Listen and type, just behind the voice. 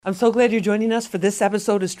I'm so glad you're joining us for this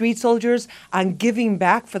episode of Street Soldiers on Giving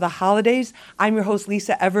Back for the Holidays. I'm your host,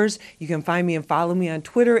 Lisa Evers. You can find me and follow me on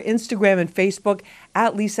Twitter, Instagram, and Facebook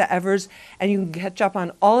at Lisa Evers. And you can catch up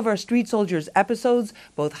on all of our Street Soldiers episodes,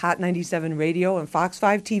 both Hot 97 Radio and Fox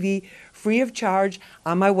 5 TV, free of charge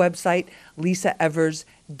on my website,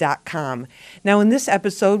 lisaevers.com. Now, in this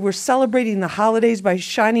episode, we're celebrating the holidays by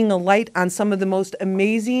shining a light on some of the most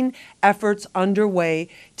amazing efforts underway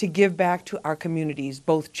to give back to our communities,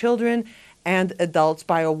 both children and adults,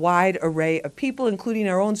 by a wide array of people, including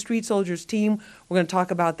our own Street Soldiers team. We're going to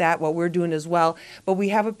talk about that, what we're doing as well. But we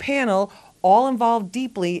have a panel all involved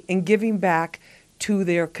deeply in giving back to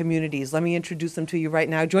their communities. Let me introduce them to you right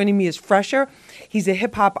now. Joining me is Fresher. He's a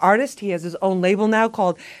hip-hop artist. He has his own label now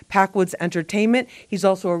called Packwoods Entertainment. He's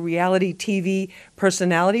also a reality TV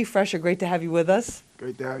personality. Fresher, great to have you with us.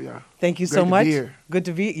 Great to have y'all. Thank you so much. Good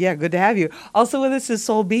to be good to have you. Also with us is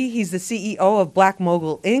Sol B. He's the CEO of Black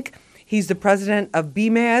Mogul Inc. He's the president of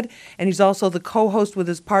BMAD, and he's also the co-host with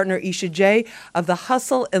his partner Isha J of the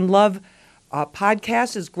Hustle and Love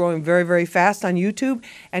podcast. Is growing very, very fast on YouTube,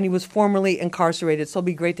 and he was formerly incarcerated. So it'll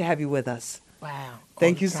be great to have you with us. Wow.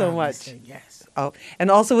 Thank you so much. Yes. Oh, and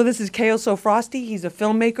also with us is K.O. So Frosty. He's a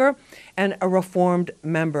filmmaker and a reformed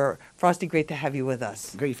member. Frosty, great to have you with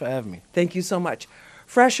us. Great for having me. Thank you so much.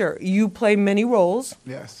 Fresher, you play many roles.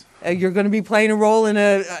 Yes. You're going to be playing a role in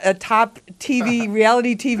a top TV,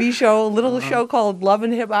 reality TV show, a little show called Love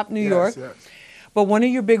and Hip Hop New York. Yes. But one of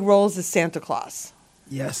your big roles is Santa Claus.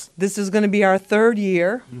 Yes. This is going to be our third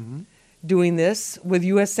year doing this with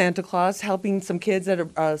U.S. Santa Claus, helping some kids at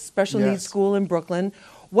a special needs school in Brooklyn.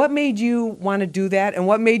 What made you want to do that, and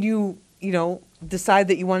what made you, decide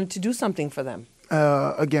that you wanted to do something for them?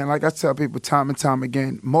 Again, like I tell people time and time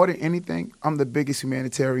again, more than anything, I'm the biggest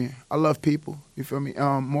humanitarian. I love people, you feel me?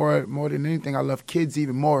 More than anything, I love kids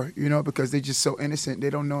even more, because they're just so innocent. They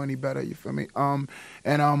don't know any better, you feel me?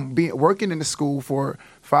 Working in the school for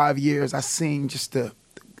 5 years, I've seen just the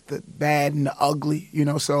bad and the ugly,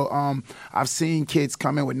 So I've seen kids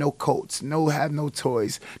come in with no coats, have no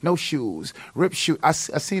toys, no shoes, ripped shoes. I've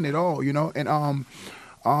seen it all,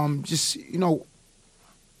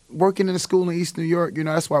 working in a school in East New York,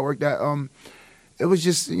 that's why I worked at. It was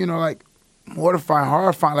just, like mortifying,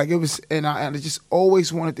 horrifying. Like it was, and I just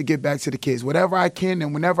always wanted to give back to the kids. Whatever I can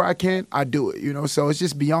and whenever I can, I do it, So it's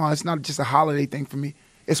just beyond. It's not just a holiday thing for me.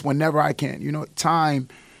 It's whenever I can, time,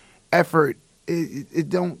 effort. It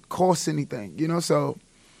don't cost anything, So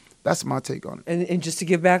that's my take on it. And just to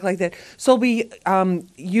give back like that. Solby,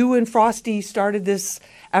 you and Frosty started this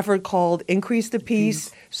effort called Increase the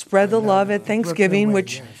Peace, Spread the Love at Thanksgiving,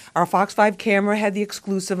 which our Fox 5 camera had the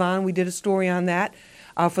exclusive on. We did a story on that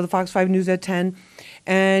for the Fox 5 News at 10.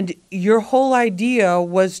 And your whole idea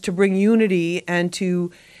was to bring unity and to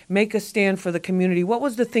make a stand for the community. What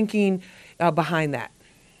was the thinking behind that?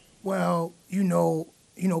 Well,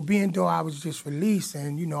 being though I was just released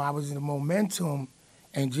and, I was in the momentum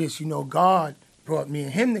and just, God brought me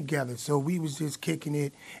and him together. So we was just kicking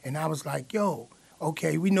it. And I was like, yo,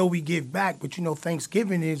 okay, we know we give back, but,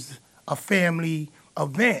 Thanksgiving is a family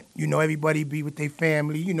event. Everybody be with their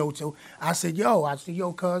family, So I said,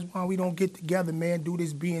 cuz, why we don't get together, man, do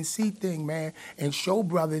this BNC thing, man, and show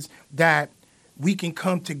brothers that we can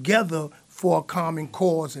come together for a common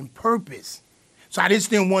cause and purpose. So I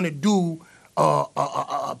just didn't want to do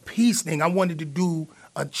a peace thing. I wanted to do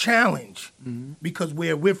a challenge because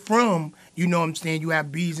where we're from, you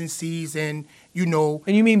have B's and C's and, And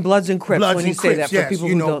you mean Bloods and Crips when you say that for people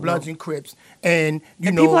who don't know. Bloods and Crips. And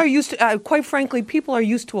people are used to, quite frankly, people are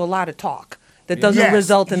used to a lot of talk that doesn't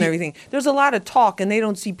result in everything. There's a lot of talk and they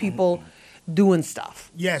don't see people doing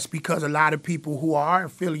stuff. Yes, because a lot of people who are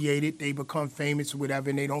affiliated, they become famous or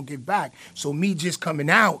whatever and they don't give back. So me just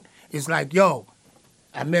coming out is like,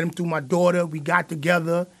 I met him through my daughter. We got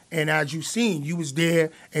together, and as you seen, you was there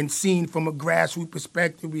and seen from a grassroots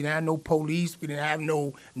perspective. We didn't have no police. We didn't have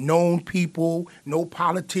no known people, no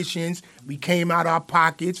politicians. We came out our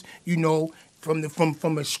pockets,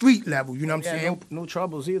 from a street level. You know what I'm saying? No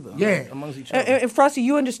troubles either. Yeah, amongst each other. And Frosty,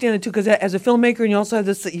 you understand it too, because as a filmmaker, and you also have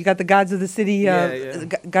this. You got the Gods of the City,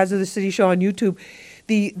 Gods of the City show on YouTube.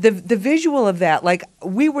 The visual of that, like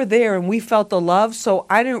we were there and we felt the love, so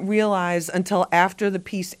I didn't realize until after the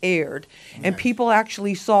piece aired and people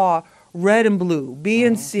actually saw Red and Blue,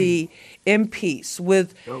 B&C in peace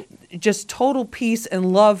with just total peace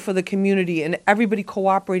and love for the community and everybody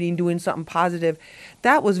cooperating, doing something positive.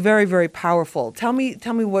 That was very, very powerful. Tell me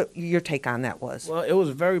what your take on that was. Well, it was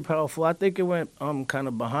very powerful. I think it went kind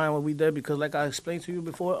of behind what we did because, like I explained to you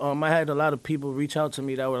before, I had a lot of people reach out to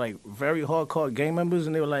me that were like very hardcore gang members,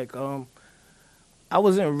 and they were like, I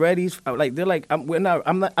wasn't ready. Like they're like, we're not.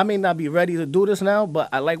 I'm not. I may not be ready to do this now, but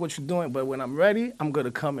I like what you're doing. But when I'm ready, I'm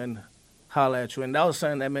gonna come and holler at you. And that was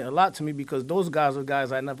something that meant a lot to me because those guys are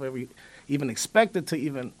guys I never ever even expected to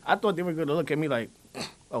even. I thought they were gonna look at me like,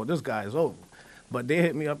 oh, this guy is over. But they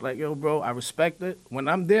hit me up like, yo, bro, I respect it. When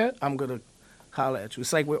I'm there, I'm gonna holler at you.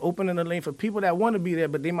 It's like we're opening the lane for people that want to be there,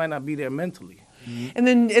 but they might not be there mentally. And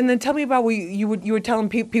then tell me about what you were telling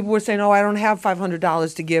people were saying, oh, I don't have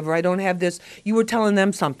 $500 to give, or I don't have this. You were telling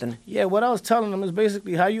them something. Yeah, what I was telling them is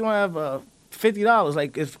basically how you don't have $50.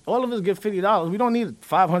 Like if all of us give $50, we don't need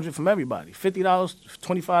 $500 from everybody. $50,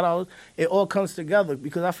 $25, it all comes together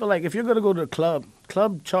because I feel like if you're gonna go to the club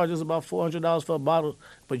charges about $400 for a bottle,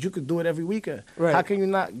 but you could do it every weekend. Right. How can you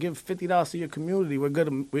not give $50 to your community?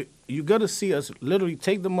 You're gonna see us literally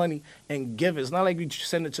take the money and give it. It's not like we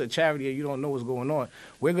send it to a charity and you don't know what's going on.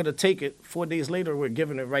 We're gonna take it 4 days later. We're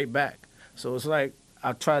giving it right back. So it's like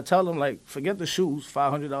I try to tell them like forget the shoes,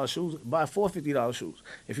 $500 shoes, buy $450 shoes.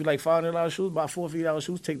 If you like $500 shoes, buy $450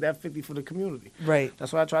 shoes. Take that $50 for the community. Right.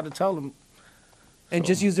 That's what I try to tell them. And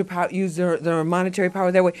just use their monetary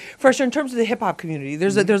power that way. For sure, in terms of the hip hop community,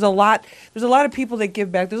 there's a lot of people that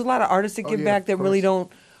give back. There's a lot of artists that give back that really don't,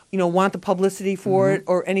 want the publicity for it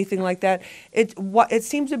or anything like that. It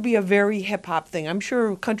seems to be a very hip hop thing. I'm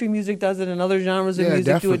sure country music does it and other genres of music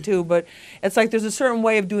definitely. do it too. But it's like there's a certain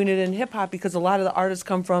way of doing it in hip hop because a lot of the artists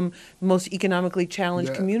come from most economically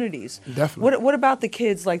challenged communities. Definitely. What about the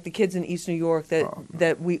kids, like the kids in East New York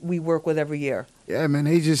that we work with every year? Yeah, man,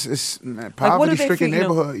 it's poverty-stricken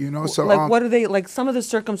neighborhood, So what are they like? Some of the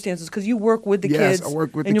circumstances, because you work with the yes, kids. I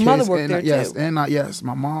work with and the your kids, mother worked there yes, too. Yes,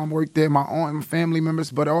 my mom worked there, my own family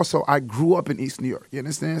members, but also I grew up in East New York. You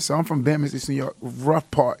understand? So I'm from Bemidji, East New York,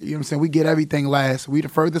 rough part. You know what I'm saying? We get everything last. We the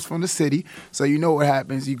furthest from the city, so you know what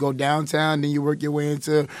happens. You go downtown, then you work your way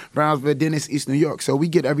into Brownsville, then it's East New York. So we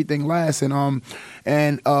get everything last,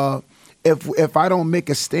 and if I don't make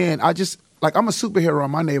a stand, like, I'm a superhero in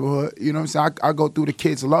my neighborhood, you know what I'm saying? I go through, the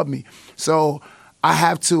kids love me. So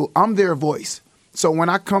I'm their voice. So when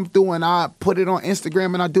I come through and I put it on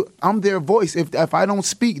Instagram and I'm their voice. If I don't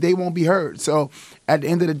speak, they won't be heard. So at the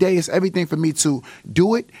end of the day, it's everything for me to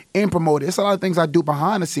do it and promote it. It's a lot of things I do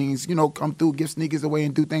behind the scenes, come through, give sneakers away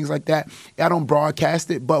and do things like that. I don't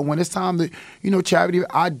broadcast it, but when it's time to, charity,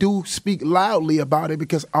 I do speak loudly about it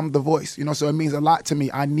because I'm the voice, so it means a lot to me.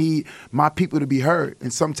 I need my people to be heard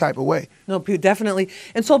in some type of way. No, definitely.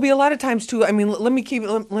 And so it'll be a lot of times too. I mean, let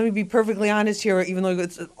me be perfectly honest here, even though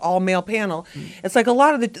it's an all male panel. It's like a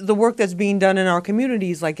lot of the work that's being done in our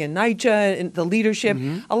communities, like in NYCHA and the leadership,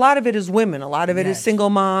 a lot of it is women. A lot of it is single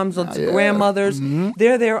moms, grandmothers.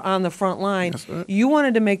 They're there on the front line. Right. You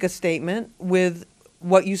wanted to make a statement with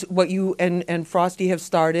what you and Frosty have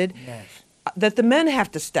started, that the men have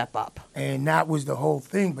to step up. And that was the whole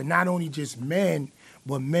thing. But not only just men,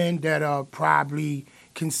 but men that are probably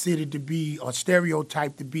considered to be or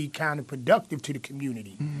stereotyped to be counterproductive to the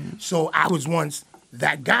community. So I was once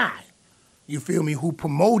that guy, you feel me, who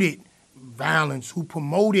promoted violence, who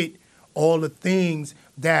promoted all the things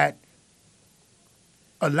that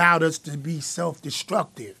allowed us to be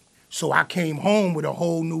self-destructive. So I came home with a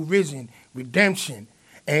whole new vision, redemption.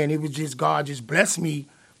 And it was just, God just blessed me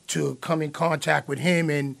to come in contact with him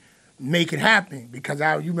and make it happen. Because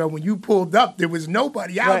you remember when you pulled up, there was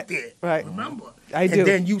nobody out there. Right. Remember? I do. And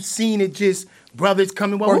then you seen it just, brothers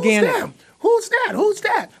coming, well, organic. Who's that? Who's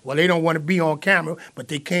that? Well, they don't want to be on camera, but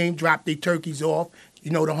they came, dropped their turkeys off. The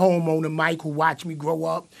homeowner, Mike, who watched me grow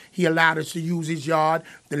up, he allowed us to use his yard.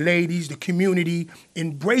 The ladies, the community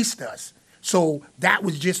embraced us. So that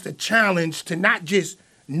was just a challenge to not just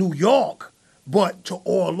New York, but to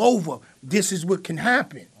all over. This is what can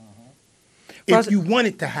happen if you want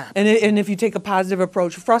it to happen. And if you take a positive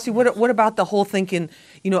approach. Frosty, what about the whole thinking,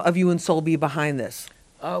 of you and Solby behind this?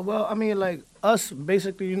 Well, I mean, like us,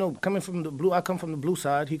 basically, coming from the blue, I come from the blue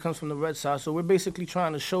side, he comes from the red side, so we're basically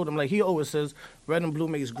trying to show them, like he always says, red and blue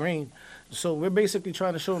makes green. So we're basically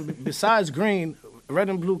trying to show them, besides green, red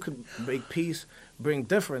and blue could make peace, bring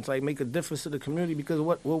difference, like make a difference to the community, because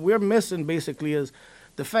what we're missing basically is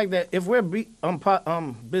the fact that if we're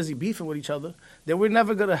busy beefing with each other, then we're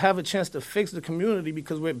never gonna have a chance to fix the community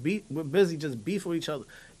because we're busy just beefing with each other.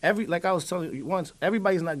 Like I was telling you once,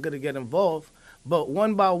 everybody's not gonna get involved. But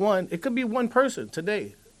one by one, it could be one person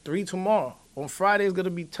today, 3 tomorrow. On Friday, it's going to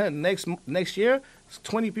be 10. Next year,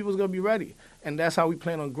 20 people's going to be ready. And that's how we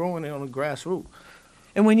plan on growing it on the grassroots.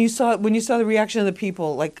 And when you saw the reaction of the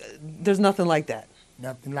people, like, there's nothing like that.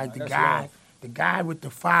 Nothing like the That's guy. right. The guy with the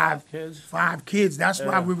five kids. That's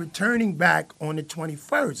why we're returning back on the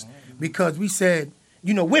 21st. Because we said,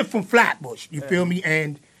 we're from Flatbush, you feel me?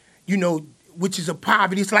 And, which is a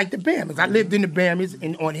poverty. It's like the Bammers. I lived in the Bammers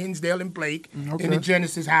on Hinsdale and Blake in the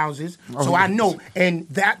Genesis houses. So I know. And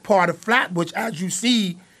that part of Flatbush, as you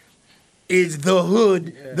see, is the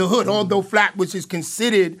hood. The hood, although Flatbush is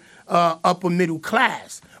considered upper middle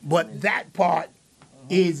class. But that part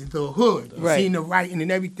is the hood. Right. Seeing the writing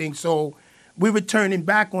and everything. So we're returning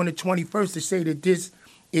back on the 21st to say that this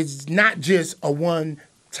is not just a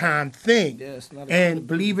one-time thing. Yeah, it's not a And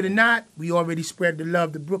believe it or not, we already spread the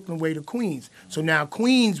love the Brooklyn way to Queens. So now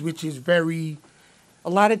Queens, which is very, A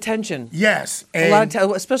lot of tension. yes. A lot and-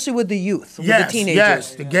 of especially with the youth, with yes, the teenagers.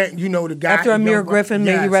 Yes, the the guy. After Amir young- Griffin,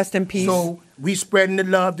 may he rest in peace. So we spreading the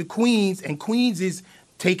love to Queens, and Queens is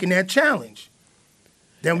taking that challenge.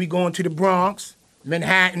 Then we going to the Bronx,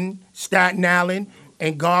 Manhattan, Staten Island,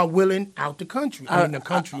 and God willing, out the country. I mean, the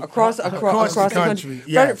country. Across the country.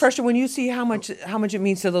 Yes. Fresher, when you see how much it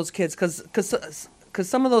means to those kids, because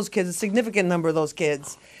some of those kids, a significant number of those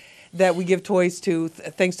kids that we give toys to,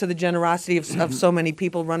 thanks to the generosity of so many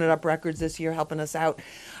people, Run It Up Records this year helping us out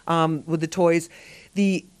with the toys.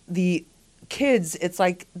 The kids, it's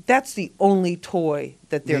like that's the only toy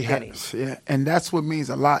that they're getting. Yeah, and that's what means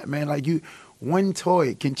a lot, man. Like one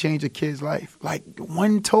toy can change a kid's life. Like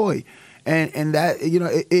one toy, and that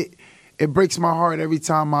it breaks my heart every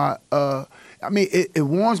time it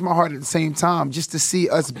warms my heart at the same time just to see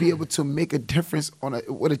us be able to make a difference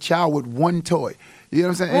with a child with one toy. You know what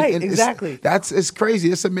I'm saying? Right, And exactly. It's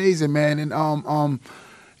crazy. It's amazing, man. And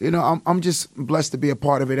I'm just blessed to be a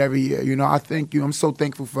part of it every year. I thank you. I'm so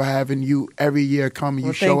thankful for having you every year come and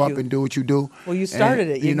you show thank up you. and do what you do. Well, you started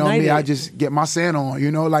And, it. You You know me, ignited I it. just get my sand on.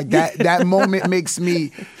 Like that moment makes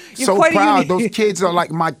me You're so quite proud. unique. Those kids are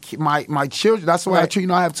like my children. That's why I Right. treat.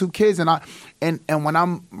 I have 2 kids, and when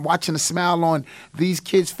I'm watching the smile on these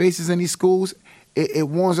kids' faces in these schools, it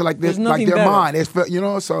warms it like There's this, like nothing their better. mind. It's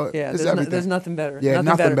so Yeah, it's there's nothing better. Yeah,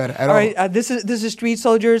 nothing better at all all. right, this is Street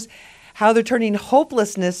Soldiers, how they're turning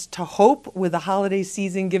hopelessness to hope with the holiday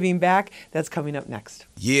season giving back. That's coming up next.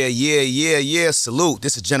 Yeah. Salute.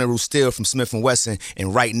 This is General Steele from Smith & Wesson,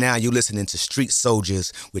 and right now you're listening to Street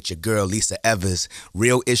Soldiers with your girl Lisa Evers.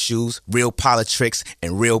 Real issues, real politics,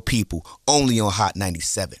 and real people. Only on Hot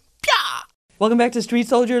 97. Welcome back to Street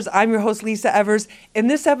Soldiers. I'm your host, Lisa Evers. In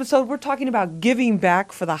this episode, we're talking about giving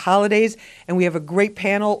back for the holidays, and we have a great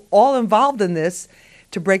panel all involved in this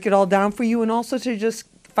to break it all down for you and also to just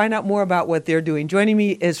find out more about what they're doing. Joining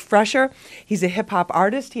me is Fresher. He's a hip-hop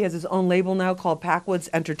artist. He has his own label now called Packwoods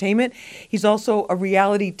Entertainment. He's also a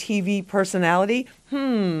reality TV personality.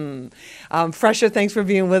 Fresher, thanks for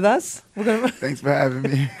being with us. Thanks for having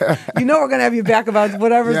me. We're going to have you back about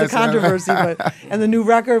whatever's Yes, the controversy and the new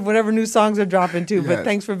record, whatever new songs are dropping too. But Yes.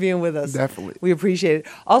 thanks for being with us. Definitely. We appreciate it.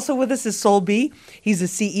 Also with us is Soul B. He's the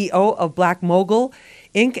CEO of Black Mogul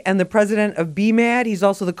Inc. and the president of BMAD. He's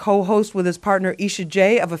also the co-host with his partner Isha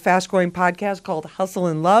J of a fast-growing podcast called Hustle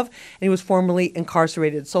and Love, and he was formerly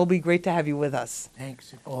incarcerated. Soul B, great to have you with us.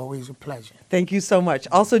 Thanks. Always a pleasure. Thank you so much.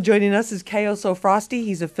 Also joining us is Ko So Frosty.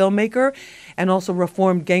 He's a filmmaker and also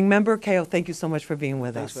reformed gang member. Ko, thank you so much for being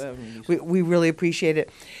with Thanks us. for having me. We really appreciate it.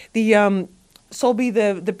 The Solby,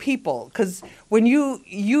 the people, because when you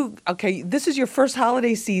this is your first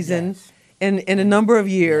holiday season Yes. in a number of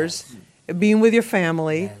years, being with your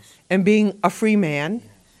family Yes. and being a free man.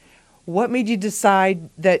 What made you decide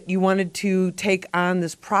that you wanted to take on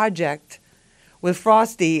this project with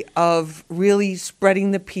Frosty of really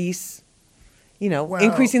spreading the peace, Well,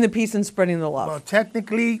 increasing the peace and spreading the love? Well,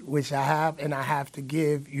 technically, which I have, and I have to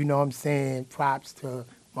give, props to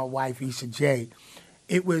my wife, Isha J.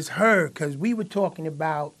 It was her, because we were talking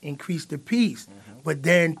about increase the peace, but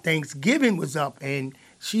then Thanksgiving was up, and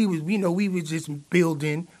she was, we were just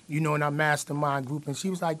building, in our mastermind group, and she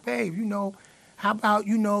was like, babe, how about,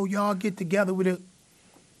 y'all get together with a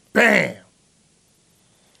bam?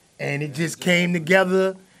 And it just came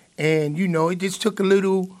together, and, it just took a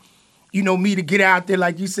little, me to get out there,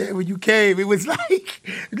 like you said, when you came. It was like,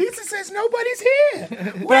 Lisa says, nobody's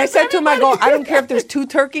here. But I said to him, I don't care if there's 2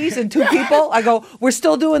 turkeys and 2 people. I go, we're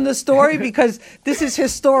still doing the story because this is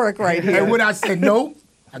historic right here. And when I said, nope,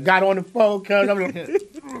 I got on the phone, cause I'm like,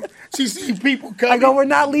 she seen people coming. I go, we're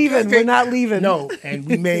not leaving. We're not leaving. No, and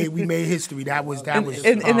we made history. That was And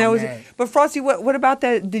that was. man. But Frosty, what about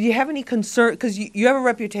that? Did you have any concern? Because you have a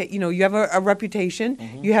reputation. You have a reputation.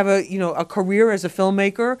 Mm-hmm. You have a career as a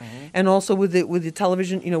filmmaker, and also with the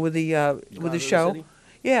television. With the Drive show. City?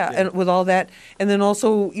 Yeah, and with all that, and then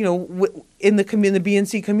also in the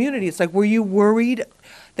BNC community, it's like, were you worried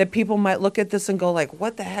that people might look at this and go like,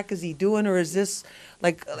 what the heck is he doing? Or is this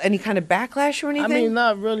like any kind of backlash or anything? I mean,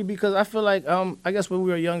 not really, because I feel like I guess when we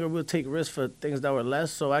were younger, we'll take risks for things that were less.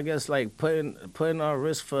 So I guess like putting our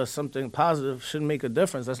risk for something positive shouldn't make a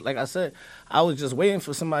difference. That's like I said, I was just waiting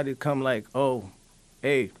for somebody to come like, oh,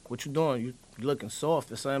 hey, what you doing? You looking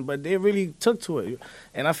soft or something, but they really took to it.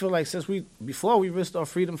 And I feel like before we risked our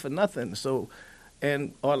freedom for nothing, so,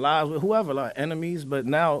 and our lives with whoever, our enemies, but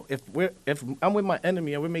now if I'm with my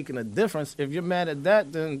enemy and we're making a difference, if you're mad at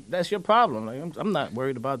that, then that's your problem. Like I'm not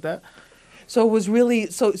worried about that. So it was really,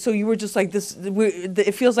 so you were just like this,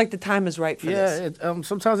 it feels like the time is right for this. Yeah,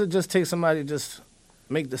 sometimes it just takes somebody to just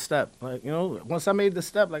make the step. Like, once I made the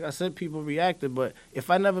step, like I said, people reacted, but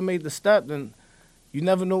if I never made the step, then you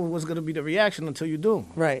never know what's going to be the reaction until you do.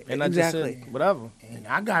 Right, and I exactly. just said, whatever. And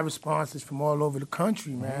I got responses from all over the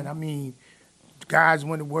country, man. I mean, guys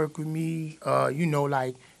want to work with me.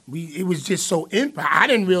 It was just so impact. I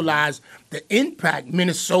didn't realize the impact.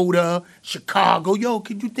 Minnesota, Chicago. Yo,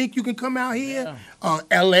 could you think you can come out here?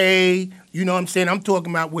 L.A. You know what I'm saying? I'm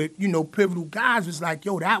talking about with pivotal guys. Was like,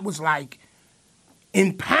 yo, that was like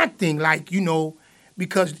impacting. Like,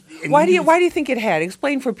 because why do you think it had?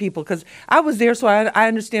 Explain for people, because I was there, so I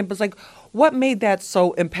understand. But it's like, what made that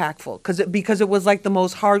so impactful? Because it was like the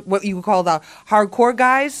most what you would call the hardcore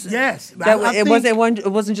guys. Yes,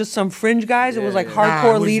 it wasn't just some fringe guys. It was like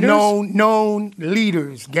hardcore leaders. Known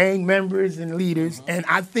leaders, gang members, and leaders. And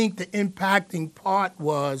I think the impacting part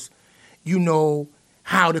was,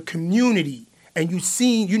 how the community, and you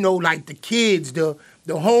seen, like the kids, the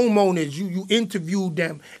homeowners, you interviewed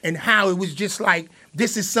them, and how it was just like,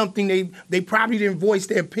 this is something they probably didn't voice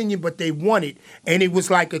their opinion, but they wanted. And it was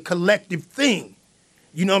like a collective thing.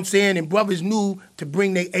 You know what I'm saying? And brothers knew to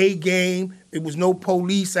bring their A game. It was no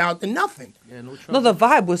police out there, nothing. Yeah, no trouble. No, the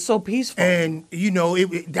vibe was so peaceful. And,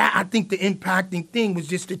 that I think the impacting thing was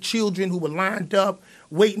just the children who were lined up,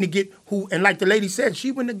 waiting to get and like the lady said,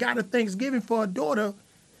 she wouldn't have got a Thanksgiving for her daughter.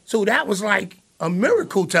 So that was like a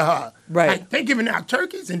miracle to her. Right. Like, they giving out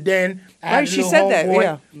turkeys, and then she said that,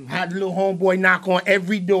 yeah. Had the little homeboy knock on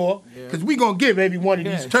every door, because we going to give every one of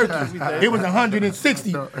these turkeys. It was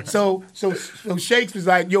 160. So Shakes was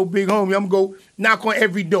like, yo, big homie, I'm going to go knock on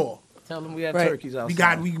every door. Tell them we had turkeys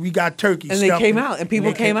outside. We got turkeys. And they came out, and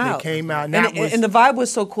people came out. They came out. And the vibe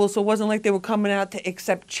was so cool, so it wasn't like they were coming out to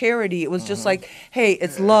accept charity. It was just like, hey,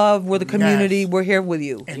 it's love, we're the community, we're here with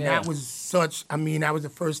you. And that was that was the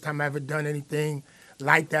first time I ever done anything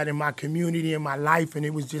like that in my community, in my life, and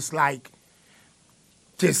it was just like,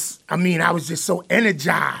 I was just so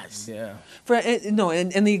energized. Yeah.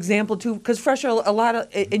 And the example too, because Fresh, a lot of,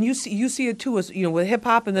 and you see it too, as with hip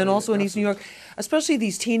hop, and then also in East New York, especially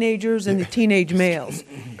these teenagers and the teenage males.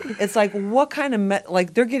 It's like, what kind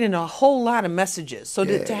of they're getting a whole lot of messages. So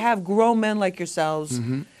to have grown men like yourselves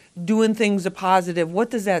doing things a positive, what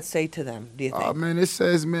does that say to them? Do you think? Man, it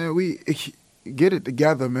says, man, we get it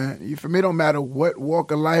together, man. For me, it don't matter what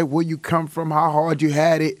walk of life, where you come from, how hard you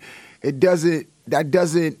had it. That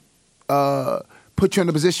doesn't put you in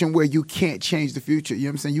a position where you can't change the future. You know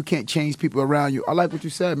what I'm saying? You can't change people around you. I like what you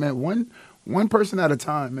said, man. One person at a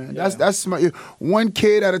time, man. Yeah. That's smart. One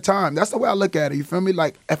kid at a time. That's the way I look at it. You feel me?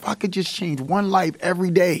 Like, if I could just change one life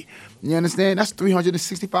every day, you understand? That's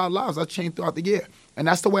 365 lives I changed throughout the year. And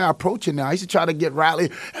that's the way I approach it now. I used to try to get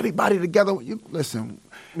everybody together. Listen,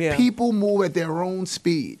 people move at their own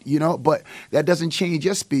speed, but that doesn't change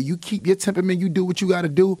your speed. You keep your temperament, you do what you got to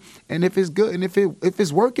do, and if it's good and if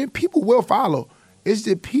it's working, people will follow. It's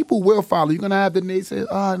that people will follow. You're going to have the naysayers,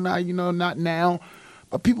 not now,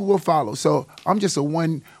 but people will follow. So I'm just a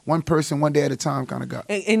one person, one day at a time kind of guy.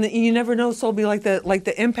 And you never know, so it'll be like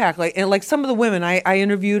the impact, like some of the women I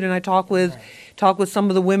interviewed and I talked with some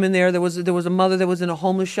of the women there. There was a mother that was in a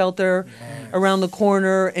homeless shelter around the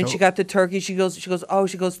corner, and she got the turkey. She goes,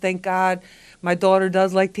 thank God. My daughter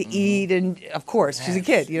does like to eat, and of course, she's a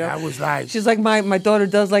kid, I was like, she's like, my daughter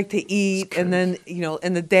does like to eat, and then,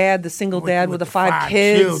 and the single dad with the 5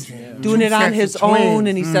 kids, doing it on his own,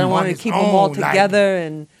 and he said, I wanted to keep them all together,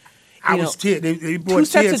 and I was tears. They brought 2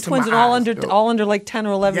 sets tears of twins, to and my all eyes. under like 10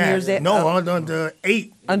 or 11 years. Under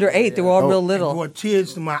 8. Under 8, they were all real It little. brought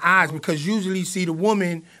tears to my eyes, because usually you see the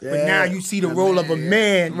woman, but now you see the role of a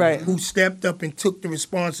man who stepped up and took the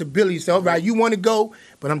responsibility. So, all right, you want to go,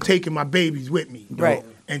 but I'm taking my babies with me. Right.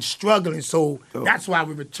 And struggling. So that's why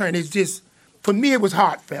we return. It's just, for me, it was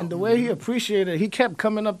heartfelt. And the way he appreciated it, he kept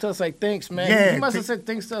coming up to us like, thanks, man. Yeah, he must have said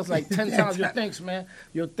thanks to us like 10 times. Yo, thanks, man.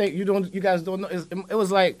 Yo, you guys don't know. It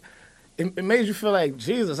was like, it made you feel like,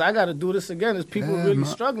 Jesus, I got to do this again. There's people really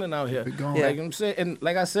struggling out here. Like, you know what I'm saying? And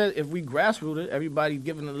like I said, if we grassrooted, everybody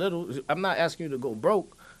giving a little, I'm not asking you to go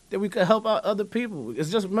broke, that we could help out other people.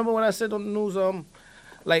 It's just, remember when I said on the news,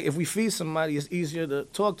 like if we feed somebody, it's easier to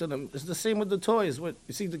talk to them. It's the same with the toys. You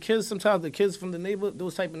see, the kids, sometimes the kids from the neighborhood,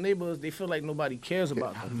 those type of neighborhoods, they feel like nobody cares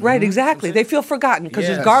about them. Right, exactly. They feel forgotten because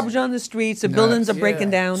Yes. there's garbage on the streets, the buildings are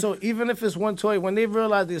breaking down. So even if it's one toy, when they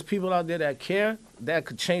realize there's people out there that care, that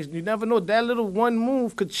could change. You never know. That little one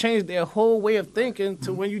move could change their whole way of thinking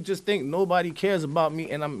to when you just think nobody cares about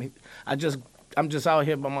me and I'm just out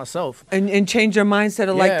here by myself. And change their mindset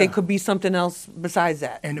of like Yeah. they could be something else besides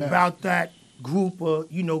that. And about that group of,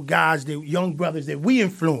 guys, that young brothers that we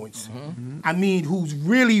influence, I mean, who's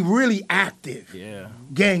really, really active, Yeah.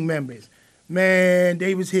 gang members. Man,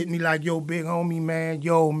 they was hitting me like, yo, big homie,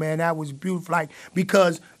 man, that was beautiful. Like,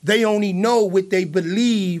 because they only know what they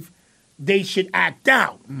believe they should act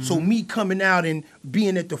out. So me coming out and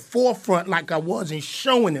being at the forefront like I was and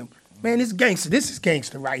showing them, man, this is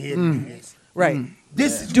gangster right here. Right.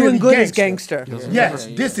 This is Doing really good is gangster. gangster. Yes,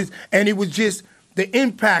 this is, and it was just the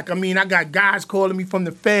impact. I mean, I got guys calling me from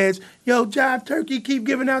the feds. Yo, Jive Turkey, keep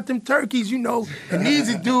giving out them turkeys, And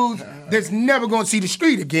these are dudes that's never gonna see the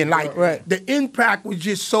street again. Like, Right. the impact was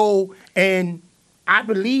just so, and I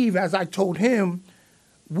believe, as I told him,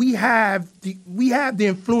 we have the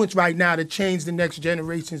influence right now to change the next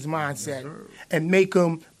generation's mindset and make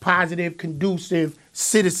them positive, conducive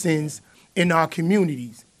citizens in our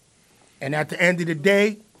communities. And at the end of the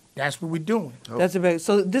day, that's what we're doing. That's a big.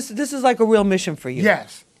 So this is like a real mission for you.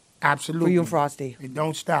 Yes, absolutely. For you and Frosty. It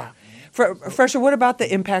don't stop. Fresher, what about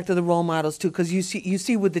the impact of the role models too? Because you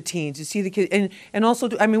see with the teens, you see the kids, and also,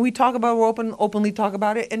 I mean, we talk about, openly talk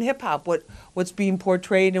about it in hip hop, what's being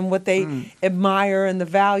portrayed and what they admire and the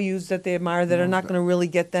values that they admire that are not going to really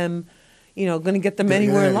get them, going to get them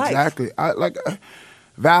anywhere in life. Exactly.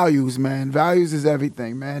 Values, man. Values is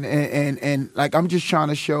everything, man. And like I'm just trying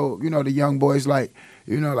to show, the young boys like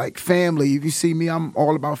family. If you see me, I'm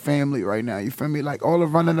all about family right now. You feel me? Like all the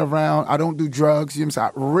running around. I don't do drugs. You know what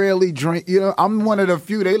I'm saying? I rarely drink. I'm one of the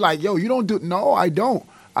few. They like, yo, you don't do. No, I don't.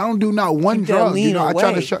 I don't do not one Keep that drug. lean I try to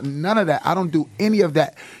away. show none of that. I don't do any of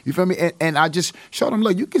that. You feel me? And I just show them,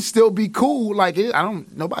 look, you can still be cool. Like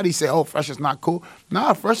nobody say, oh, Fresh is not cool.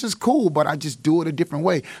 Nah, Fresh is cool, but I just do it a different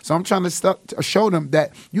way. So I'm trying to show them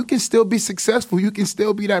that you can still be successful. You can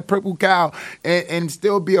still be that purple cow and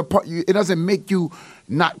still be a part. It doesn't make you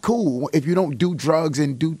not cool if you don't do drugs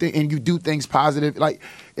and you do things positive. Like,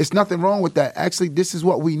 it's nothing wrong with that. Actually, this is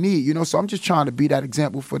what we need, So I'm just trying to be that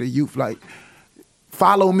example for the youth. Like,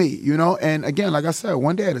 follow me, And again, like I said,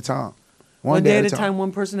 one day at a time. One day at a time,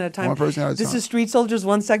 one person at a time. One person at a This time. is Street Soldiers,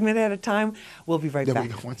 one segment at a time. We'll be right There back. we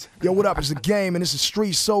go. One second. Yo, what up? It's The Game, and this is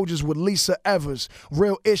Street Soldiers with Lisa Evers.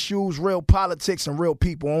 Real issues, real politics, and real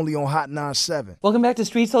people, only on Hot 97. Welcome back to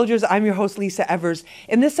Street Soldiers. I'm your host, Lisa Evers.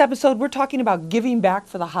 In this episode, we're talking about giving back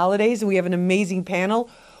for the holidays, and we have an amazing panel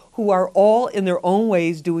who are all in their own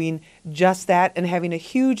ways doing just that and having a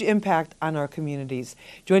huge impact on our communities.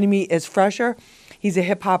 Joining me is Fresher. He's a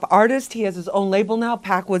hip-hop artist. He has his own label now,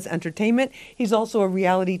 Packwoods Entertainment. He's also a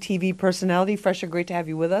reality TV personality. Fresher, great to have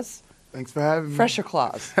you with us. Thanks for having me. Fresher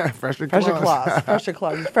Claus. Fresher Fresher Claus. Fresher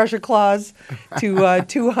Claus. Fresher Claus to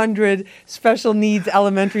 200 special needs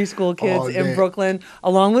elementary school kids All in day. Brooklyn,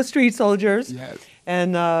 along with Street Soldiers. Yes.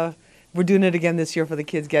 And we're doing it again this year for the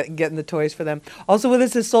kids, getting the toys for them. Also with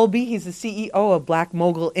us is Sol B. He's the CEO of Black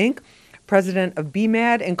Mogul Inc., president of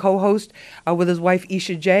BMAD, and co-host with his wife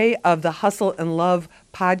Isha J of the Hustle and Love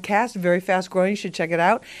podcast. Very fast growing. You should check it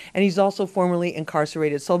out. And he's also formerly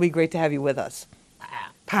incarcerated. Sol B, great to have you with us.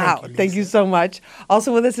 Pow. Thank you so much.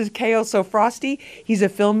 Also with us is K.O. So Frosty. He's a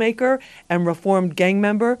filmmaker and reformed gang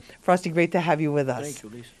member. Frosty, great to have you with us. Thank you,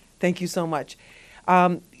 Lisa. Thank you so much.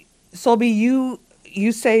 Solby,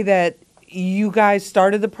 you say that you guys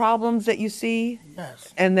started the problems that you see,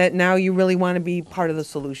 Yes. and that now you really want to be part of the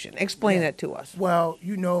solution. Explain that to us. Well,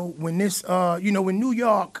 when this, when New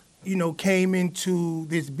York, came into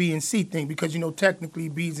this B and C thing, because, technically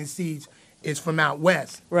B's and C's is from out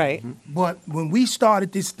west. Right. But when we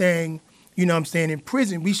started this thing, in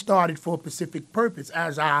prison, we started for a specific purpose,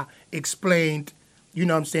 as I explained, in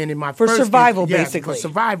my For first survival, yes, basically. For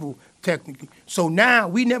survival, technically. So now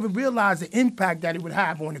we never realized the impact that it would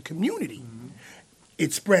have on the community.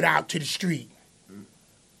 It spread out to the street.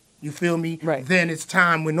 You feel me? Right. Then as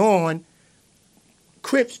time went on,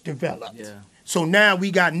 Crips developed. Yeah. So now we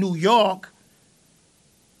got New York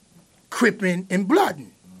cripping and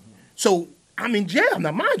blooding. So I'm in jail.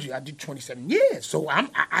 Now, mind you, I did 27 years. So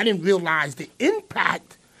I didn't realize the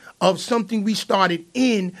impact of something we started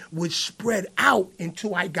in would spread out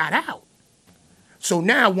until I got out. So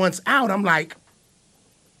now once out, I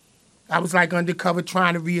was like undercover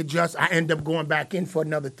trying to readjust. I ended up going back in for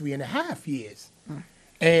another 3.5 years.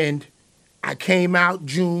 And I came out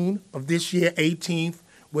June of this year, 18th,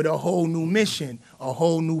 with a whole new mission, a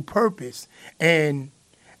whole new purpose. And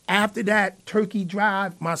after that turkey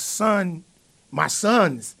drive, my sons,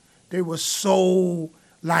 they were so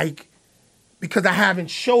like, because I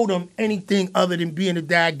haven't showed them anything other than being a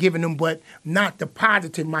dad, giving them, but not the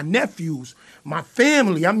positive. My nephews, my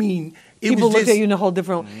family, I mean, People was look just, at you in a whole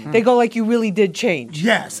different. They go like you really did change.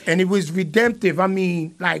 Yes, and it was redemptive. I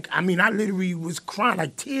mean, I literally was crying,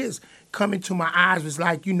 like tears coming to my eyes. Was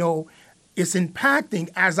like, it's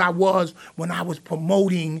impacting as I was when I was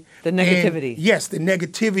promoting The negativity. And, yes, the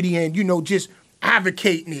negativity, and just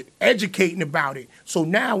advocating it, educating about it. So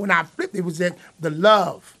now when I flipped, it was that the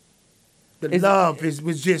love.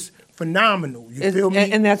 Was just phenomenal. You feel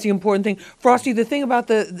me? And that's the important thing. Frosty, the thing about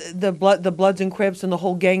the Bloods and Crips and the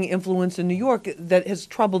whole gang influence in New York that has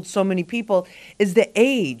troubled so many people is the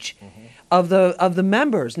age of the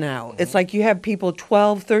members now. It's like you have people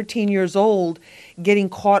 12, 13 years old getting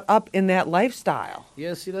caught up in that lifestyle.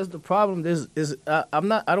 Yeah, see, that's the problem.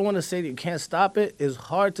 I don't want to say that you can't stop it. It's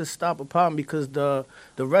hard to stop a problem because the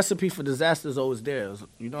recipe for disaster is always there,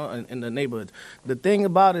 in the neighborhood. The thing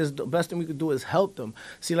about it is the best thing we could do is help them.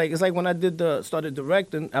 See, it's like when I started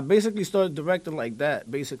directing, I basically started directing like that,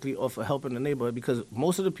 basically off of helping the neighborhood, because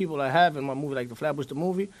most of the people I have in my movie, like the Flatbush the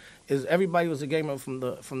movie, is everybody was a gamer from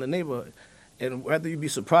the neighborhood. And whether you be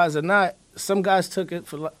surprised or not, some guys took it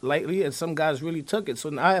for lightly and some guys really took it.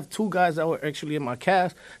 So now I have two guys that were actually in my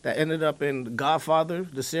cast that ended up in Godfather,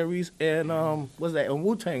 the series, and and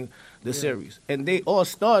Wu-Tang, the series. And they all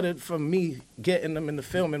started from me getting them in the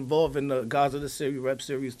film involved in the Gaza the series, rep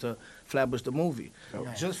series to Flatbush the movie.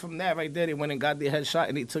 Okay. Just from that right there, they went and got their headshot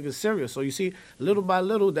and they took it serious. So you see, little by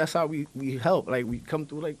little, that's how we help. Like we come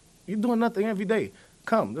through, like, you're doing nothing every day.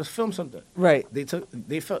 Come, let's film something. Right.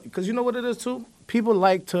 They felt, because you know what it is too? People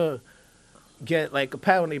like to get like a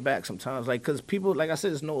pat on their back sometimes. Like, because people, like I said,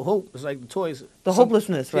 there's no hope. It's like the toys.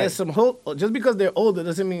 Hopelessness, right? There's some hope. Just because they're older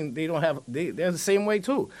doesn't mean they don't have, they're the same way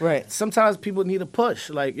too. Right. Sometimes people need a push.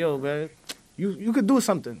 Like, yo, man, you could do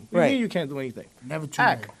something. Right. You can't do anything. Never too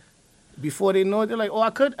act. late. Before they know it, they're like, oh, I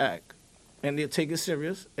could act. And they'll take it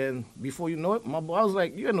serious. And before you know it, my boy, I was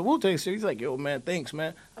like, you're in the Wu-Tang series. He's like, yo, man, thanks,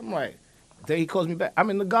 man. I'm like, then he calls me back. I'm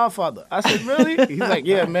in The Godfather. I said, really? He's like,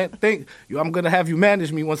 yeah, man, thank you. I'm going to have you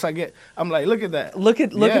manage me once I get. I'm like, look at that. Look at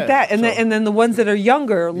that. And then the ones that are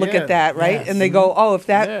younger look at that, right? Yes. And they go, oh,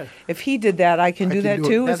 if he did that, I can do that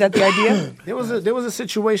too. Is that the idea? There was a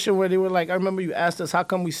situation where they were like, I remember you asked us, how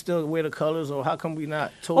come we still wear the colors, or how come we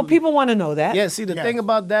not totally. Well, people want to know that. Yeah, see, the thing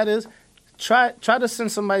about that is, try to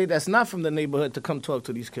send somebody that's not from the neighborhood to come talk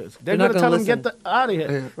to these kids. They're going to tell them, get out of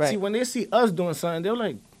here. Yeah. Right. See, when they see us doing something, they're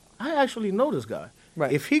like, I actually know this guy.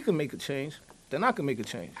 Right. If he can make a change, then I can make a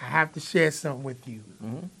change. I have to share something with you.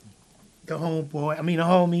 The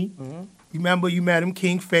homie. You remember you met him,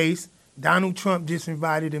 King Face. Donald Trump just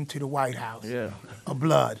invited him to the White House. Yeah. A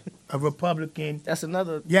blood, a Republican. That's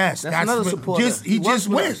another. Yes, that's another supporter. He just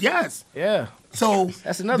went. Yes. Yeah. So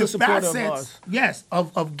that's another supporter of ours. Yes,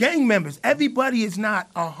 of gang members. Everybody is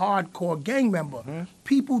not a hardcore gang member.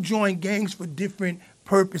 People join gangs for different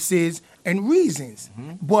purposes and reasons,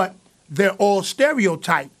 but they're all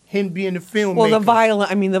stereotyped. Him being the filmmaker. Well,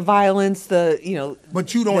 the violence,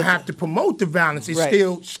 But you don't have to promote the violence. It's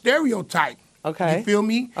still stereotype. Okay. You feel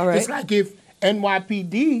me? All right. It's like if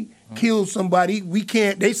NYPD kills somebody, we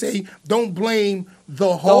can't. They say don't blame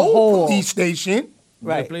the whole police station.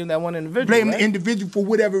 Right. Blame that one individual. Blame the individual for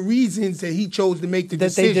whatever reasons that he chose to make the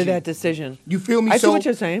decision. That they did that decision. You feel me? I see what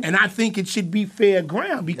you're saying. And I think it should be fair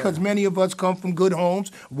ground because many of us come from good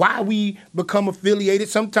homes. Why we become affiliated,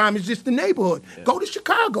 sometimes it's just the neighborhood. Yeah. Go to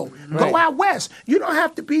Chicago. Go out west. You don't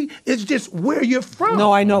have to be, it's just where you're from.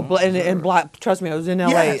 No, I know. And block, trust me, I was in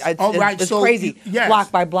L.A. Yes. All right. It's so, crazy. Yes.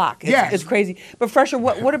 Block by block. Yes. It's crazy. But Fresher,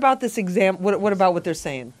 what about this exam? What about what they're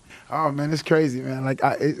saying? Oh man, it's crazy, man. Like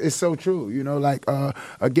it's so true, Like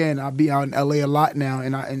again, I be out in LA a lot now,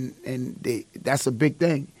 and that's a big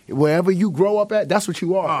thing. Wherever you grow up at, that's what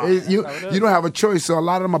you are. You don't have a choice. So a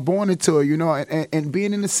lot of them are born into it, and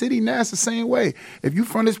being in the city now, it's the same way. If you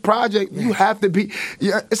from this project, you have to be.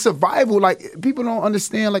 Yeah, it's survival. Like people don't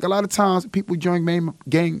understand. Like a lot of times, people join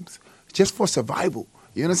gangs just for survival.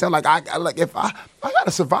 You understand? Like I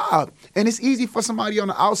gotta survive, and it's easy for somebody on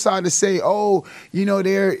the outside to say, "Oh,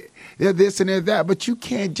 they're this and they're that," but you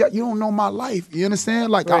can't. You don't know my life. You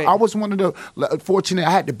understand? Like right. I was one of the fortunate. I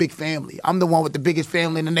had the big family. I'm the one with the biggest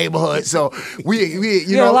family in the neighborhood. So we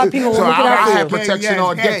a lot of people. So I had protection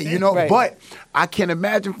all day. Right. But I can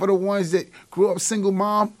imagine for the ones that grew up single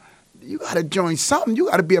mom. you gotta join something. You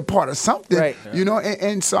gotta be a part of something. Right. You know,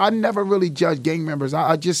 and so I never really judged gang members.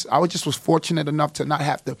 I just was fortunate enough to not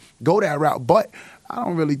have to go that route. But I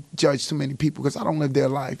don't really judge too many people because I don't live their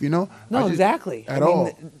life, you know? No, exactly. At all.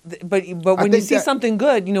 But when you see something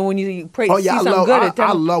good, you know, when you pray, Oh yeah, see something good,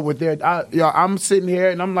 I love what they're. I'm sitting here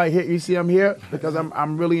and I'm like, here, you see, I'm here because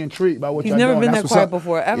I'm really intrigued by what He's y'all never doing. been That's that quiet what's up.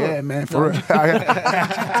 before, ever. Yeah, man, for real.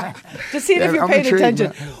 Just seeing if you're I'm paying intrigued,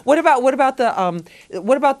 attention. man. What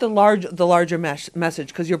about the larger message?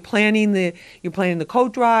 Because you're planning the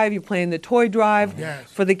coat drive, you're planning the toy drive Yes.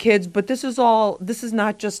 for the kids. But this is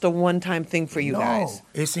not just a one-time thing for you guys.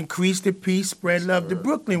 It's increase the peace, spread love the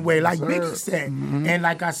Brooklyn way, like Biggie said. And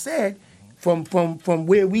like I said, from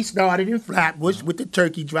where we started in Flatbush with the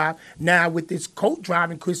turkey drive, now with this coat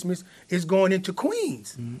drive in Christmas, is going into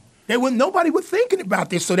Queens. Nobody was thinking about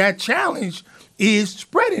this, so that challenge is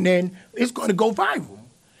spreading and it's going to go viral.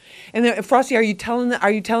 And then, Frosty, are you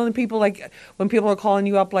telling people, like, when people are calling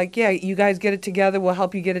you up, like, yeah, you guys get it together, we'll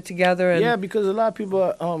help you get it together? And Yeah, because a lot of people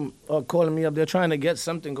are calling me up. They're trying to get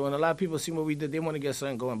something going. A lot of people see what we did. They want to get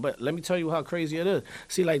something going. But let me tell you how crazy it is.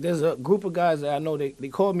 See, like, there's a group of guys that I know, they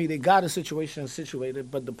called me. They got a situation situated.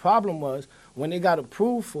 But the problem was when they got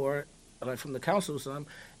approved for it, like from the council or something,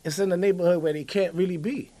 it's in the neighborhood where they can't really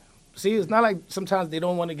be. See, it's not like sometimes they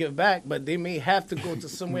don't want to give back, but they may have to go to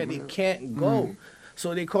somewhere they can't go.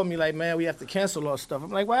 So they called me like, man, we have to cancel our stuff. I'm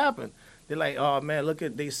like, what happened? They're like, oh, man,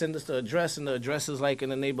 they send us the address, and the address is like in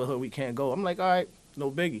the neighborhood we can't go. I'm like, all right, no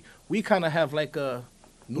biggie. We kind of have like a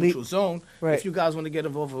neutral zone. Right. If you guys want to get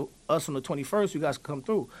involved with us on the 21st, you guys can come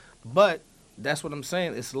through. But that's what I'm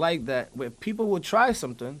saying. It's like that where people will try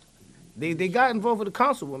something. They got involved with the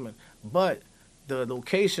councilwoman, but the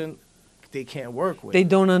location they can't work with. they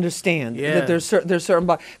don't understand Yeah. that there's certain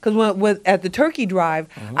because at the turkey drive,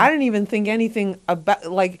 I didn't even think anything about,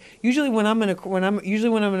 like, usually when I'm in a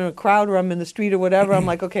crowd or I'm in the street or whatever, I'm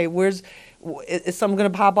like, okay, is something gonna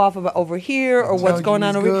pop off over here or what's you going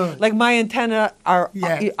on it's over here? good. Like my antenna are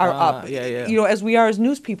Yeah. up. Yeah. You know, as we are as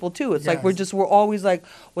news people too. It's like Yes. we're always like,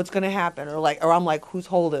 what's gonna happen, or I'm like, who's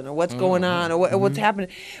holding, or what's going on, or what's happening.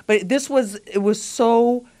 But it was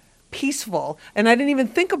so peaceful, and I didn't even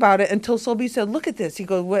think about it until Sobey said, look at this. He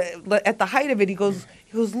goes, at the height of it, he goes,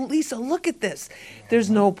 Lisa, look at this. There's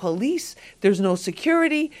no police, there's no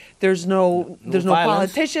security, there's no violence.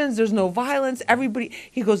 politicians, there's no violence. Everybody,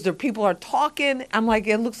 he goes, the people are talking. I'm like,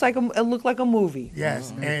 it looked like a movie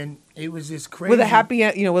Yes, and it was just crazy. with a happy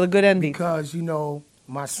end, with a good ending. Because,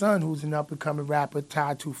 my son, who's an up-and-coming rapper,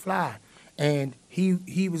 Ty Too Fly, and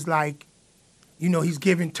he was like, he's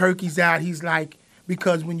giving turkeys out. He's like,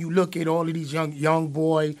 because when you look at all of these young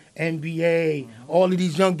boy, NBA, all of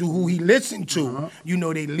these young dudes who he listened to,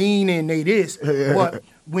 they lean in, they this. But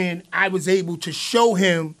when I was able to show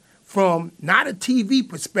him from not a TV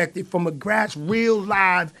perspective, from a real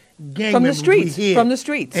live gang From the member streets, we here, from the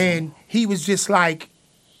streets. and he was just like,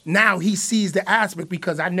 now he sees the aspect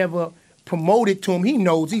because I never promoted to him. He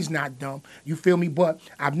knows he's not dumb. You feel me? But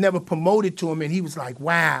I've never promoted to him, and he was like,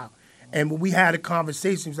 wow. And when we had a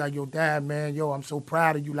conversation, he was like, yo, Dad, man, I'm so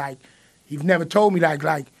proud of you. Like, he's never told me, like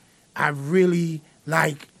I've really,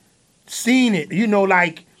 seen it.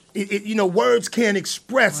 Words can't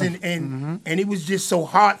express, and it was just so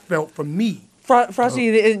heartfelt for me.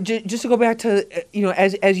 Frosty, just to go back to,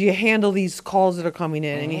 as you handle these calls that are coming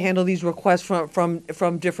in and you handle these requests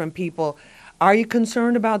from different people, are you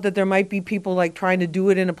concerned about that there might be people like trying to do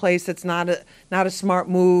it in a place that's not a smart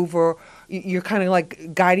move, or you're kind of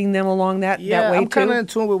like guiding them along that way too? Yeah, I'm kind of in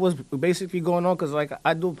tune with what's basically going on because like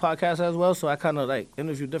I do a podcast as well, so I kind of like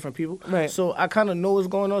interview different people. Right. So I kind of know what's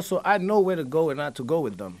going on, so I know where to go and not to go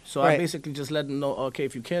with them. So Right. I basically just let them know, okay,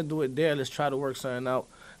 if you can't do it there, let's try to work something out.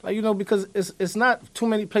 Like, because it's not too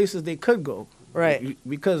many places they could go. Right.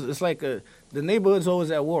 Because it's like the neighborhood's always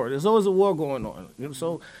at war. There's always a war going on.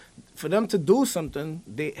 So for them to do something,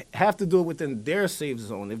 they have to do it within their safe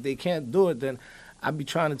zone. If they can't do it, then I'd be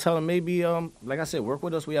trying to tell them maybe, like I said, work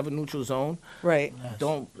with us. We have a neutral zone. Right.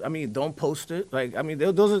 Don't post it. Like,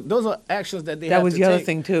 those are actions that they That have was to the other take.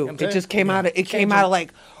 thing You too. know what It I'm just saying? came out. It Can't came out just-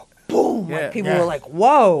 like, boom. Yeah. Like people Yeah. were like,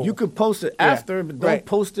 whoa. You could post it after, but don't Right.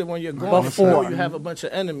 post it when you're gone. Before. You have a bunch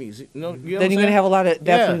of enemies. You know what I'm Then you're gonna saying? have a lot of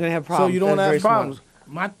definitely Yeah. gonna have problems. So you don't That's very have smart. problems.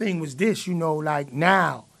 My thing was this, like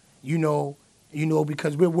now,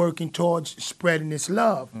 because we're working towards spreading this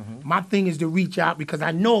love. My thing is to reach out because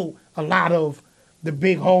I know a lot of the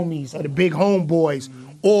big homies or the big homeboys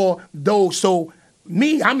or those. So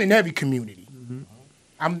me, I'm in every community.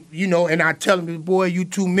 I'm, and I tell them, boy, you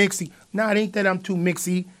too mixy. No, it ain't that I'm too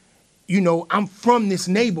mixy. I'm from this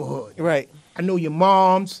neighborhood. Right. I know your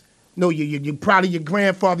moms, No, you probably your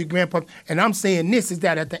grandfather, And I'm saying this is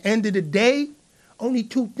that at the end of the day, only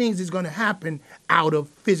two things is going to happen out of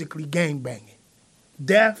physically gangbanging: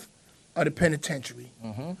 death or the penitentiary.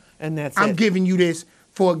 And that's I'm it. giving you this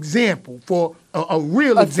for example, for a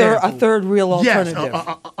real example. A third real alternative.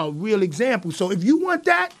 Yes, a real example. So if you want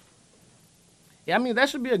that, Yeah, I mean, that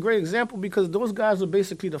should be a great example because those guys are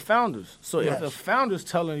basically the founders. So if Yes. the founders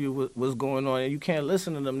telling you what's going on and you can't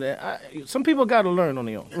listen to them, then some people got to learn on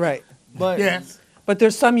their own. Right. But yes. But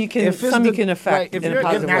there's some you can if it's some you the- can affect right, if in a you're,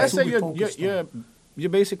 positive if, way. let's say That's what we focused you're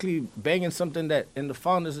basically banging something that, and the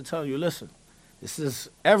founders are telling you, listen, this is,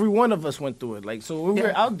 every one of us went through it. Like, so when we were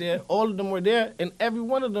Yeah. out there, all of them were there, and every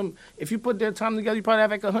one of them, if you put their time together, you probably have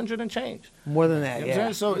like 100 and change. More than that, You know what I'm yeah.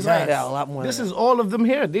 saying? So it's Yes. like, Yeah, a lot more this than is all of them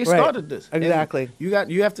here. They Right. started this. And Exactly. you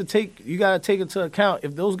gotta take into account,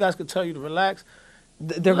 if those guys could tell you to relax,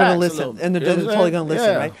 They're going to Relax a listen, little and they're bit. You know what I'm totally saying? going to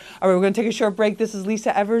listen, Yeah. right? All right, we're going to take a short break. This is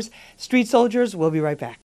Lisa Evers, Street Soldiers. We'll be right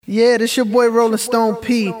back. Yeah, this your boy Rolling Stone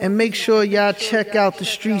P, and make sure y'all check out the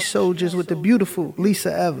Street Soldiers with the beautiful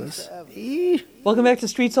Lisa Evers. Welcome back to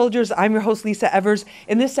Street Soldiers. I'm your host, Lisa Evers.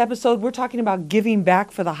 In this episode, we're talking about giving back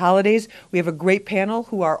for the holidays. We have a great panel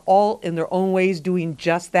who are all in their own ways doing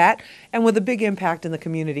just that and with a big impact in the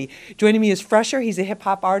community. Joining me is Fresher. He's a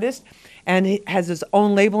hip-hop artist and he has his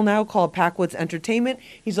own label now called Packwoods Entertainment.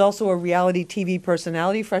 He's also a reality TV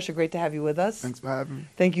personality. Fresher, great to have you with us. Thanks for having me.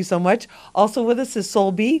 Thank you so much. Also with us is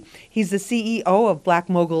Soul B. He's the CEO of Black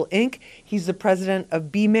Mogul Inc. He's the president of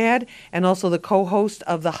BMAD and also the co-host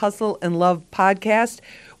of the Hustle and Love podcast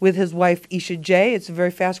with his wife Isha J. It's a very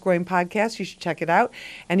fast-growing podcast. You should check it out.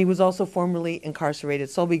 And he was also formerly incarcerated.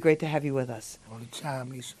 Soul B, great to have you with us. All the time,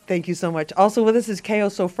 Lisa. Thank you so much. Also with us is K.O.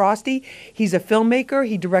 So Frosty. He's a filmmaker.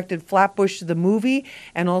 He directed Flatbush the movie,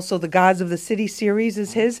 and also the Gods of the City series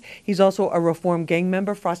is his. He's also a Reform Gang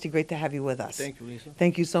member. Frosty, great to have you with us. Thank you, Lisa.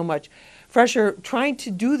 Thank you so much. Fresher, trying to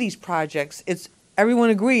do these projects, everyone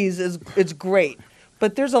agrees it's great,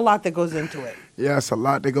 but there's a lot that goes into it. Yeah, it's a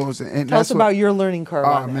lot that goes in. And Tell that's us about your learning curve. Oh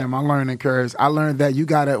on that. man, my learning curves. I learned that you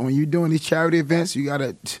gotta, when you're doing these charity events, you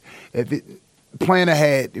gotta plan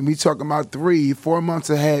ahead. And we talking about 3-4 months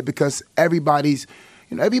ahead because everybody's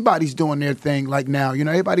doing their thing. Like now,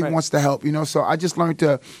 everybody Right. wants to help. So I just learned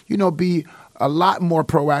to, be a lot more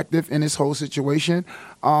proactive in this whole situation.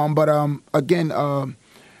 Again,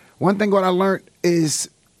 one thing what I learned is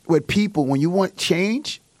with people, when you want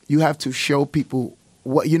change, you have to show people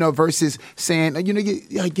what, versus saying, you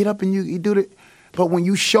get up and you do it. But when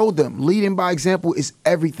you show them, leading by example is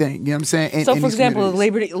everything. You know what I'm saying? So, in for these example,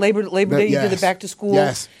 communities. Labor Day, you did the Yes. back to school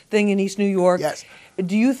Yes. thing in East New York. Yes.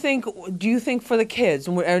 Do you think for the kids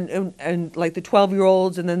and like the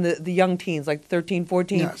 12-year-olds and then the young teens, like 13,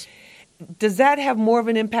 14, Yes. does that have more of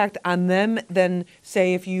an impact on them than,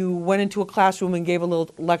 say, if you went into a classroom and gave a little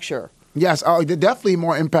lecture? Yes, they're definitely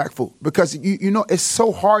more impactful because it's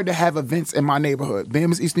so hard to have events in my neighborhood.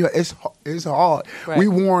 Bama's East New York, it's hard. Right. We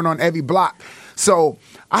warn on every block. So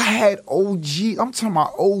I had OGs, I'm talking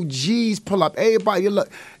about OGs pull up.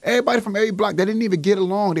 Everybody from every block, they didn't even get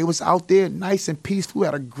along. They was out there nice and peaceful. We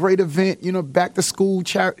had a great event, back to school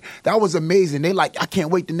charity. That was amazing. They I can't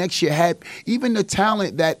wait the next year. Had even the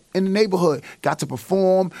talent that in the neighborhood got to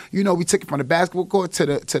perform. We took it from the basketball court to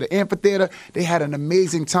the amphitheater. They had an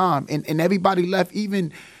amazing time. And everybody left,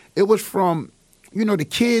 even it was from the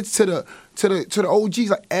kids to the OGs,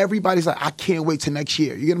 like everybody's like, I can't wait till next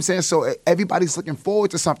year. You get what I'm saying? So everybody's looking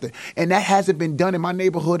forward to something. And that hasn't been done in my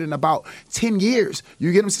neighborhood in about 10 years.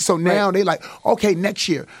 You get what I'm saying? So now they like, okay, next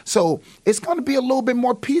year. So it's gonna be a little bit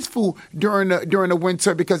more peaceful during the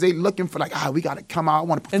winter because they looking for we gotta come out, I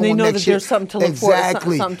wanna perform And they know next that year. there's something to look forward-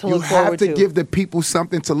 Exactly. something to you look have forward to to. give the people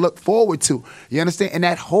something to look forward to. You understand? And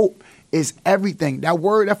that hope is everything. That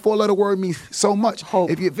 4-letter word means so much. Hope.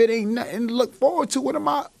 If it ain't nothing to look forward to, what am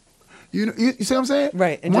I? You see what I'm saying?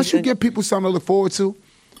 Right. And Once just- you and- give people something to look forward to,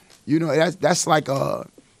 that's like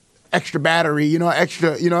extra battery,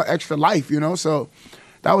 extra life, So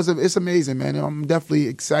it's amazing, man. I'm definitely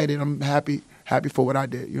excited. I'm happy for what I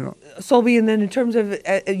did, Solby, and then in terms of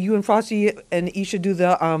you and Frosty and Isha do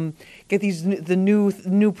the get the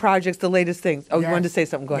new projects, the latest things. Oh, you wanted to say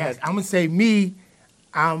something? Go ahead. I'm gonna say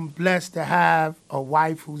I'm blessed to have a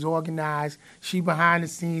wife who's organized. She behind the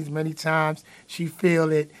scenes many times. She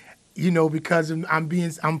feel it, because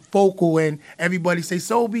I'm vocal and everybody say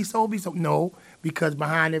Solby. No, because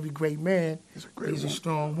behind every great man is a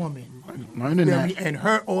strong woman. Learning that. And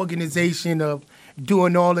her organization of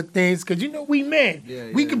doing all the things. Because, we men.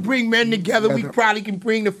 We can bring men together. We probably can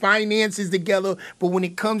bring the finances together. But when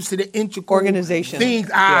it comes to the integral Organization. things,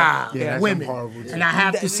 women. And I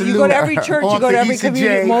have to salute You go to every church, you go to every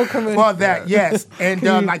community, more community. for that, yes. And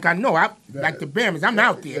like I know, like the Bama's, I'm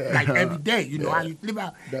out there like every day. I used to live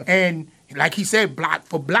out. And like he said, block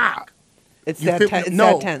for block. It's You that feel me?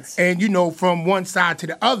 that tense. And from one side to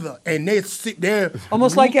the other, and they're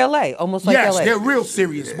Almost like LA. Almost like yes, LA. they're real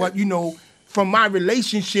serious. But from my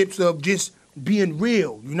relationships of just being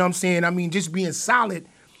real, you know what I'm saying? I mean, just being solid,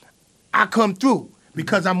 I come through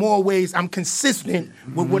because I'm consistent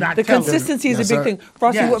with what I The tell them. consistency is Yes, a big sir. thing.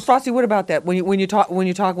 Frosty, Yes. Frosty, what about that? When you're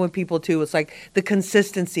talking with people too, it's like the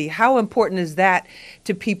consistency. How important is that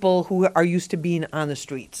to people who are used to being on the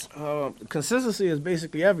streets? Consistency is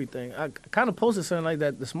basically everything. I kind of posted something like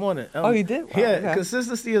that this morning. Oh, you did? Wow, Yeah, okay.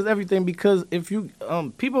 consistency is everything because if you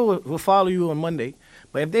people will follow you on Monday,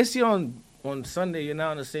 but if they see on Sunday you're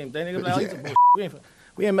not on the same thing, they're gonna be like, oh, he's a bull.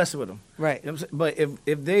 We ain't messing with them. Right. You know what I'm saying? But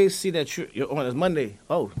if they see that you're on this Monday,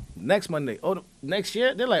 next Monday, next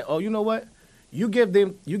year, they're like, oh, you know what? You gave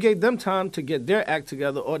them time to get their act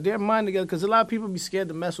together or their mind together, because a lot of people be scared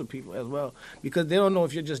to mess with people as well because they don't know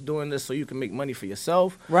if you're just doing this so you can make money for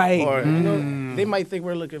yourself, Right. Or they might think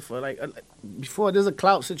we're looking for before there's a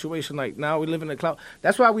clout situation. Like now we live in a clout.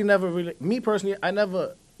 That's why we never really. Me personally, I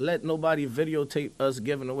never let nobody videotape us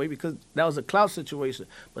giving away because that was a clout situation.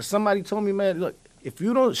 But somebody told me, man, look. If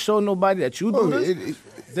you don't show nobody that you do this,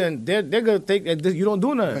 then they're gonna think that you don't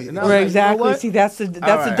do nothing. And I was Right, like, exactly. You know what? See, that's a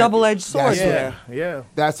right. double-edged sword That's there. Yeah.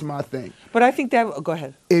 That's my thing. But I think that. Go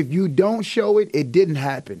ahead. If you don't show it, it didn't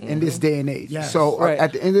happen in this day and age. Yes. So Right.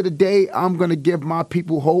 at the end of the day, I'm gonna give my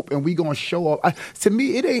people hope, and we gonna show up. To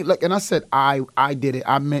me, it ain't like, and I said I did it.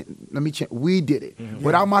 I meant let me change. We did it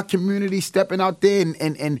without my community stepping out there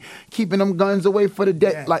and keeping them guns away for the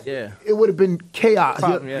day. Yeah. Like Yeah. it would have been chaos.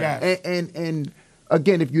 Problem, yeah. And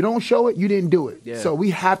again, if you don't show it, you didn't do it. Yeah. So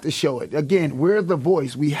we have to show it. Again, we're the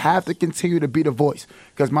voice. We have to continue to be the voice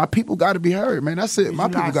because my people got to be heard, man. That's it. My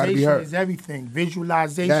people got to be Visualization heard. is everything.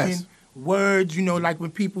 Visualization, Yes. words, like when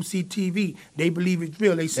people see TV, they believe it's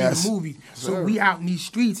real. They see Yes. the movies. So Sir. we out in these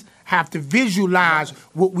streets have to visualize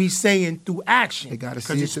what we saying through action. They gotta because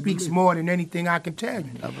see it it to speaks believe. more than anything I can tell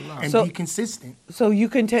you. And So- be consistent. So you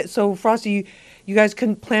can. So Frosty, you guys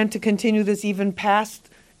can plan to continue this even past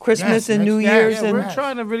Christmas Yes, and next- New yeah, Year's yeah, and. We're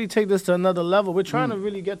trying to really take this to another level. We're trying to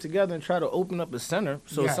really get together and try to open up a center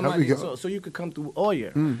so Yeah. somebody There we go. so you could come through all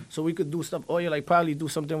year. So we could do stuff all year, like probably do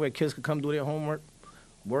something where kids could come do their homework,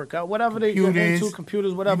 work out, whatever they're Computers, into,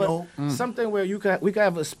 computers, whatever. you Something where we could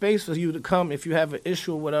have a space for you to come if you have an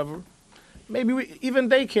issue or whatever. Maybe even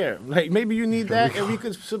daycare. Like maybe you need that and we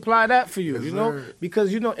could supply that for you, you know?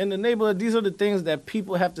 Because in the neighborhood, these are the things that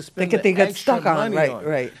people have to spend They get extra stuck on, money right, on.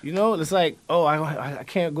 right. You know, it's like, oh, I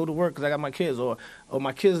can't go to work because I got my kids, or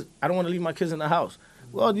my kids, I don't want to leave my kids in the house.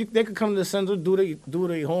 Well, they could come to the center, do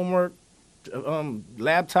their homework,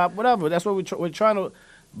 laptop, whatever. That's what we're trying to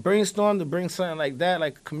brainstorm to bring something like that,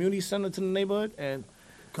 like a community center to the neighborhood, and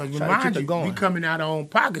Because try to keep remind it you, going. we coming out of our own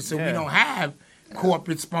pocket, so we Yeah. don't have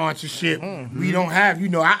corporate sponsorship. We don't have,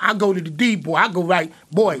 I go to the D, boy. I go right,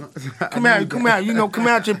 boy, come out, come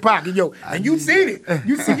out your pocket, yo. And you seen it.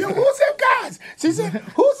 You see, yo, who's them guys? She said,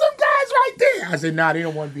 who's them guys right there? I said, nah, they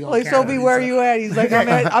don't want to be on Like, camera. Sophie, where are you at? He's like,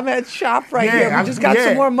 I'm at shop right Yeah, here. We just got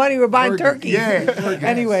some more money. We're buying turkeys. Yeah.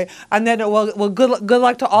 Anyway, and then, well, good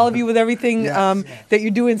luck to all of you with everything that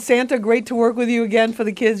you're doing. Santa, great to work with you again for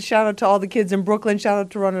the kids. Shout out to all the kids in Brooklyn. Shout out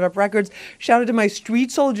to Run It Up Records. Shout out to my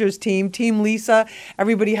Street Soldiers team, Team Lisa,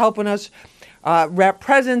 everybody helping us wrap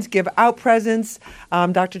presents, give out presents.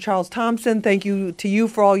 Dr. Charles Thompson, thank you to you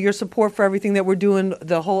for all your support for everything that we're doing,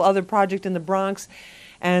 the whole other project in the Bronx,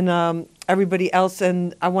 and everybody else.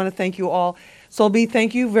 And I want to thank you all. Solby,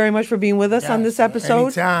 thank you very much for being with us on Yes, this episode.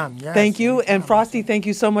 anytime, yes, Thank you. anytime. And Frosty, thank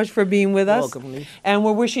you so much for being with us. Welcome, Lee. And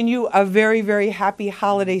we're wishing you a very, very happy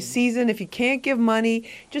holiday season. If you can't give money,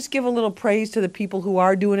 just give a little praise to the people who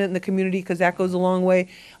are doing it in the community, because that goes a long way.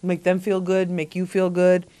 Make them feel good, make you feel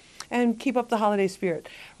good, and keep up the holiday spirit.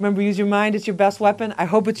 Remember, use your mind. It's your best weapon. I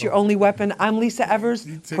hope it's your only weapon. I'm Lisa Evers.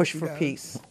 Push for peace.